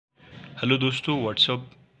Hello दोस्तों, what's up?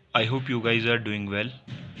 I hope you guys are doing well.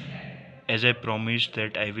 As I promised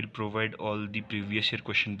that I will provide all the previous year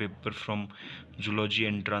question paper from Zoology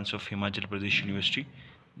Entrance of Himachal Pradesh University.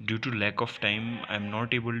 Due to lack of time, I am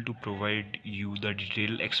not able to provide you the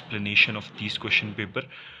detailed explanation of these question paper,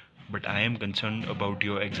 but I am concerned about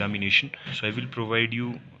your examination. So I will provide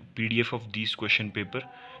you PDF of these question paper.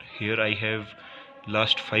 Here I have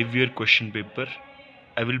last 5 year question paper.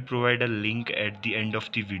 I will provide a link at the end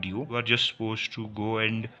of the video. You are just supposed to go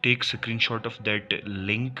and take screenshot of that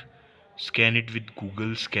link, scan it with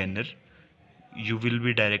Google Scanner. You will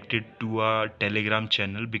be directed to a Telegram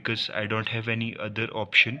channel because I don't have any other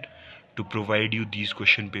option to provide you these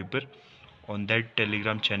question paper. On that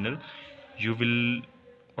Telegram channel, you will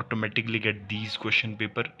automatically get these question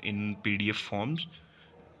paper in PDF forms.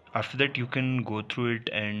 After that, you can go through it,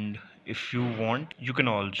 and if you want, you can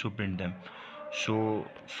also print them. So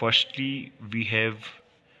firstly, we have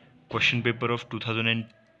question paper of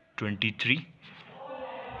 2023,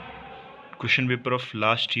 question paper of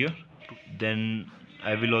last year. Then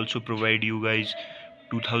I will also provide you guys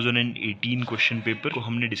 2018 question paper को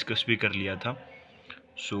हमने discuss भी कर लिया था.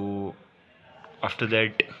 So after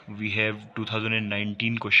that we have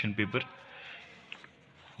 2019 question paper.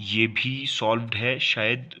 ये भी solved है,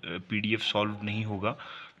 शायद PDF सॉल्व नहीं होगा,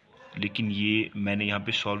 लेकिन ये मैंने यहाँ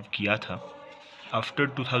पे सॉल्व किया था. After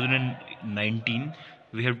 2019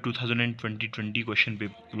 we have 2020 question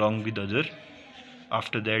paper along with other.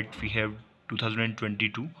 After that we have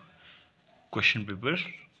 2022 question paper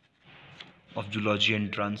of Zoology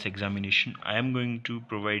Entrance examination. I am going to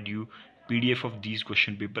provide you PDF of these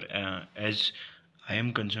question paper as I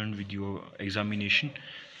am concerned with your examination,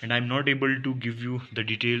 and I am not able to give you the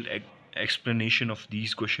detailed explanation of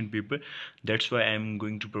these question paper. That's why I am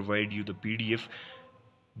going to provide you the PDF.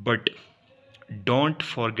 But don't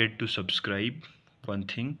forget to subscribe. One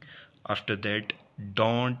thing, after that,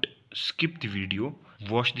 don't skip the video,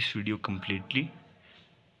 watch this video completely,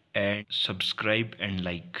 and subscribe and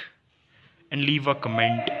like, and leave a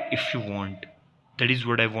comment if you want. That is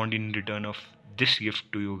what I want in return of this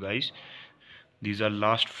gift to you guys. These are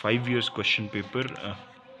last 5 years question paper.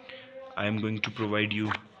 I am going to provide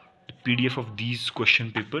you the PDF of these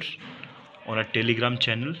question papers on a Telegram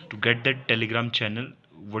channel. To get that Telegram channel,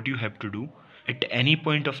 what you have to do, at any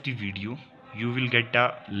point of the video, you will get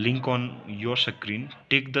a link on your screen.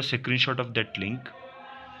 Take the screenshot of that link,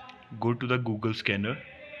 go to the Google Scanner,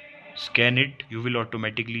 scan it. You will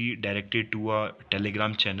automatically directed to a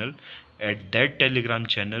Telegram channel. At that Telegram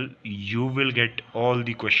channel, you will get all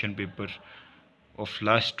the question paper of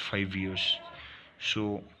last 5 years.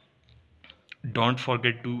 So don't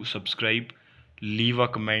forget to subscribe, leave a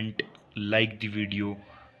comment, like the video,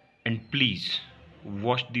 and please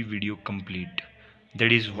watch the video complete.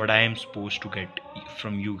 That is what I am supposed to get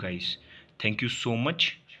from you guys. Thank you so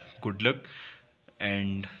much. Good luck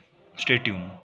and stay tuned.